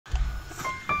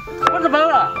我是饱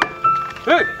了。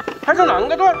哎，还是啷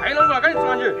个多太啷个了，赶紧吃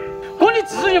完去。哥，你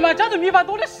至于吗？家头米饭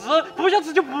多的是，不想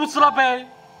吃就不吃了呗。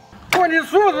我你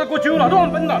数日过久了，都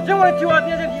忘本了。今晚的酒啊，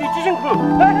点下你的几辛苦。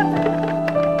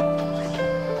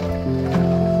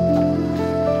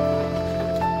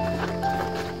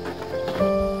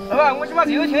老板，我先把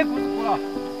这个车故事铺了。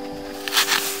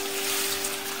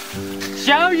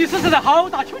小意思是在好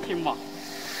大秋天嘛。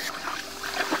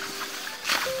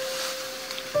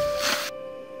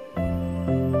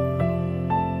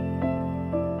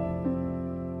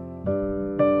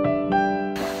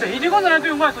这地方人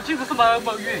对我来说简直是毛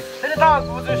毛雨。这里打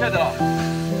肚子就晓得了。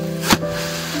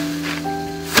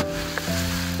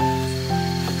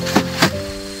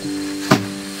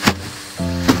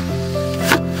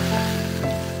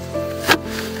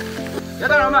要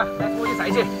得，老板，来我去晒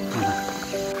去。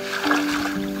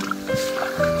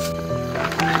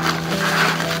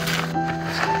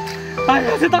哎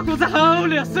呀，这打裤子好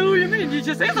累，手也没力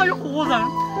气，身上有活人。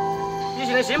以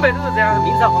前的先辈都是这样，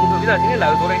明朝皇头为了天天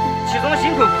劳作的，其中的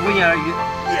辛苦不言而喻。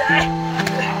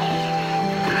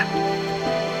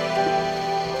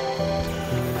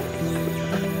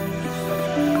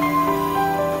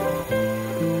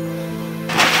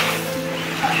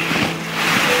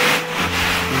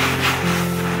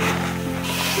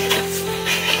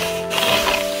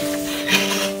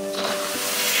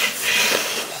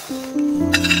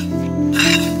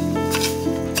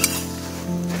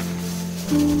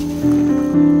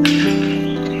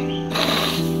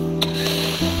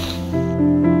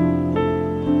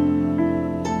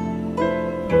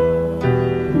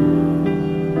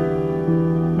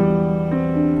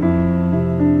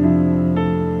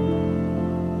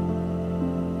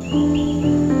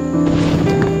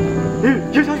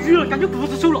要下雨了，感觉肚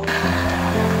子手了。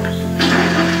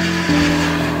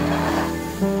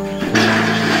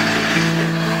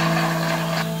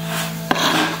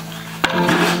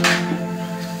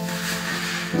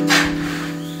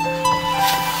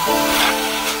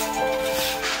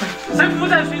这不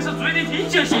然随时注意点天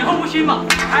气，幸好不行嘛。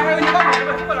还好你把面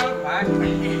包煮得那么快。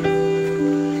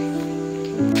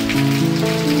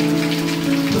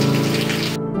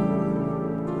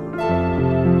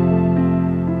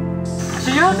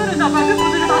小手的咋办？这肚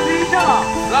子就打水饺了。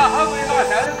是啊，好不容易搞完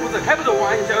烧的肚子，开不着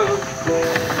玩笑。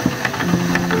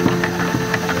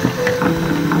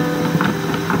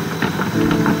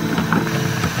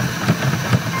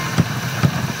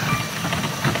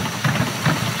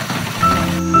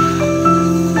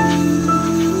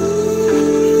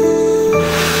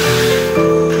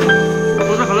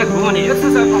肚子放在锅里，越吃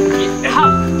烧跑不起。好。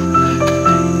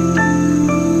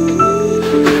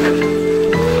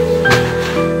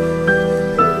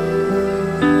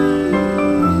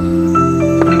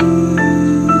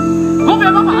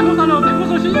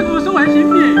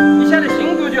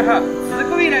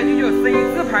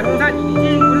盘中餐历历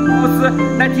经过的故事，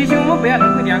来提醒我们不要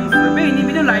浪费粮食，每一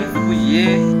粒都来之不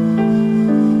易。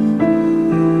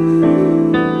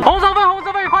红烧粉，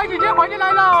快递姐，快递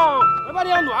来了！我把你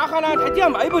要乱喊了，太底下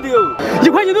卖不丢。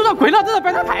1块钱都算贵了，这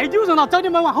摆摊太丢人了，早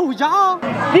点卖完好回家。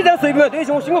你这样随便对得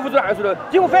起我辛苦付出的汗水了，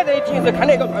今后反正平时看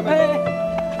那个乱卖。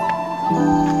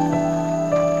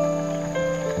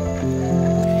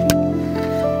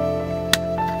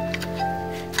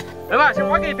老板，先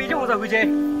花给1杯酒红烧回去。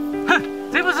哼，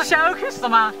这不是小客事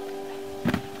吗？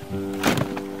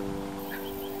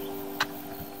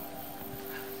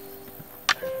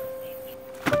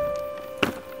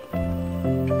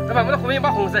老板，我在后面把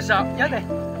红色洗了。要得。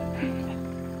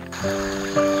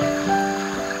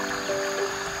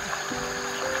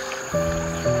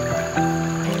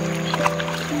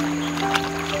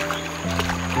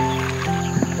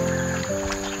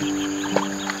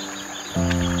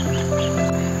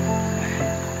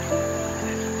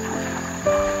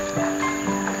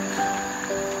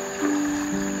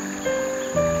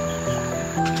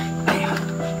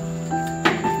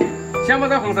想不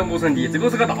到红烧磨成泥，这个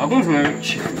是个大工程啊！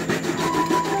去。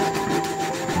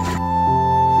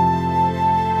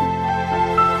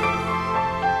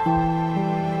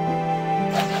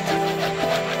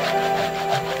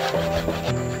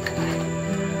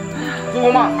如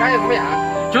何嘛？感觉怎么样？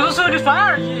就是手有点酸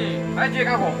而已。来，姐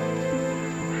干活。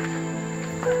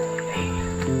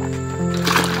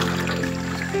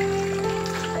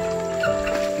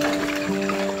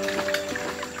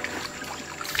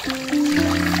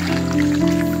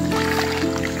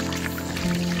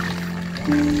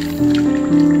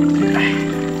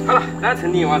好了，来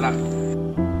盛泥娃子。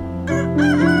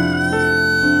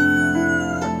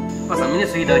把上面的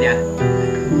水倒掉。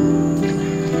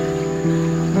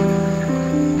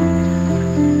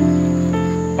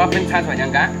把粉铲出来晾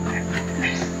干。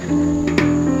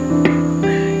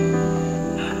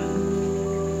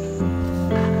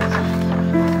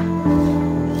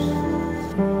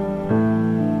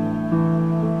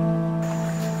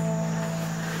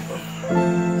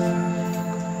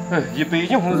100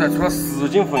斤红薯才出了10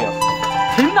斤粉呀！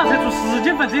听到才出10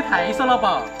斤粉，这也太少了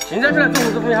吧？现在出来做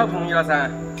红薯粉也好不容易了噻。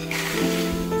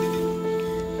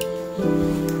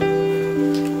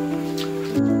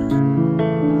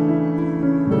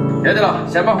要得了，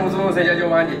先把红薯粉塞进去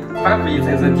碗里，反复1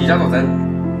层层低加做蒸。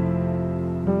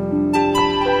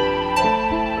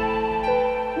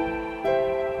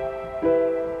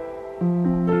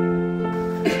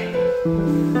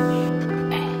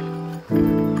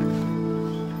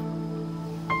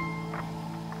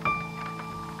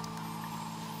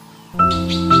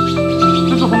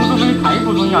 这个红薯粉太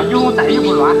不容易了，以后我再也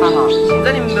不乱喊了。现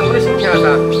在你明白我的心情了噻？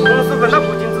红薯粉它不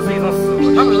仅只是一种食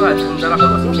物，它背后还承载了好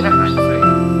多辛勤的汗水。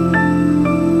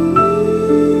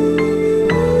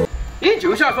你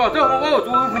就瞎说，这我要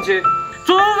做5分去。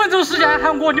做5分钟时间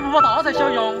喊我，你不把大材小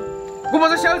用？我把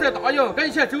这小菜大用，赶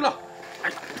紧起来走了。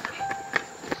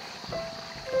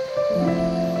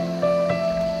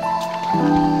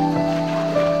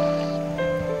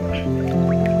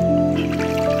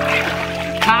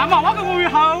难嘛，挖个鳄鱼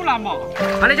好难嘛。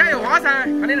那你加油挖噻，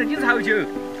看你能坚持好久。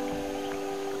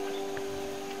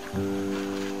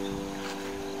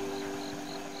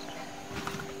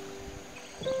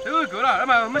都够了，那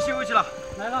么我们休息了。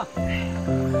来了。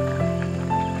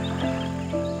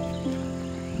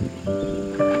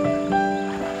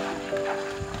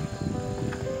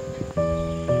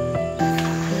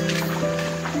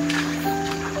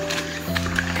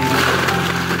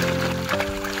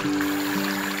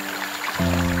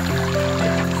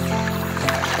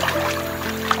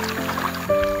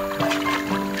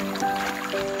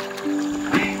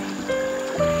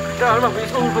 这二毛可以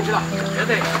冲回去了，对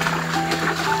对。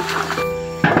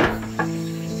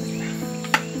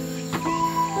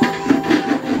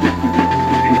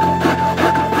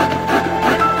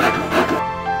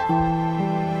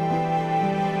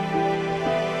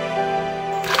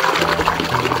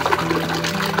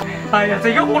哎呀，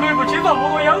这个活路不清楚，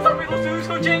我腰上背着手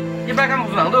抽筋。100干不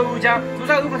出那么多欧家，做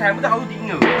出来欧菜没得好顶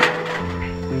哦。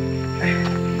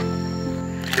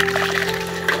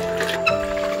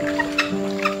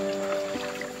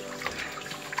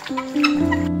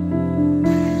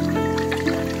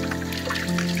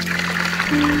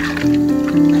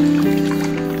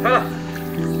好了，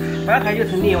饭菜就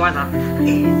盛你一碗上。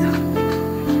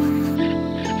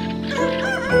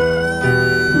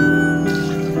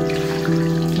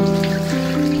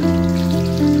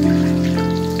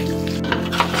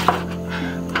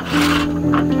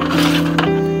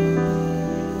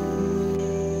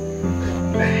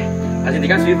那就你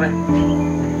干水分。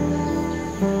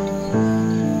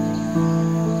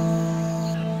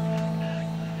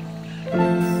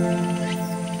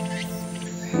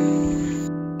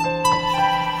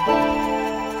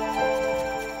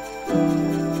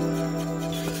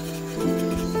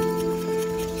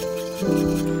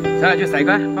再来就晒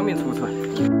干，方便储存。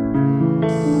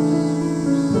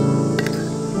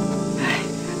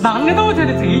啷个都我觉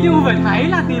得这一点5分太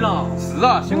难得了。是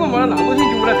啊，辛苦忙了那么多天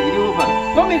就为了这一点5分，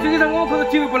光明最近让我可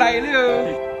是救不来的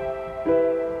哟。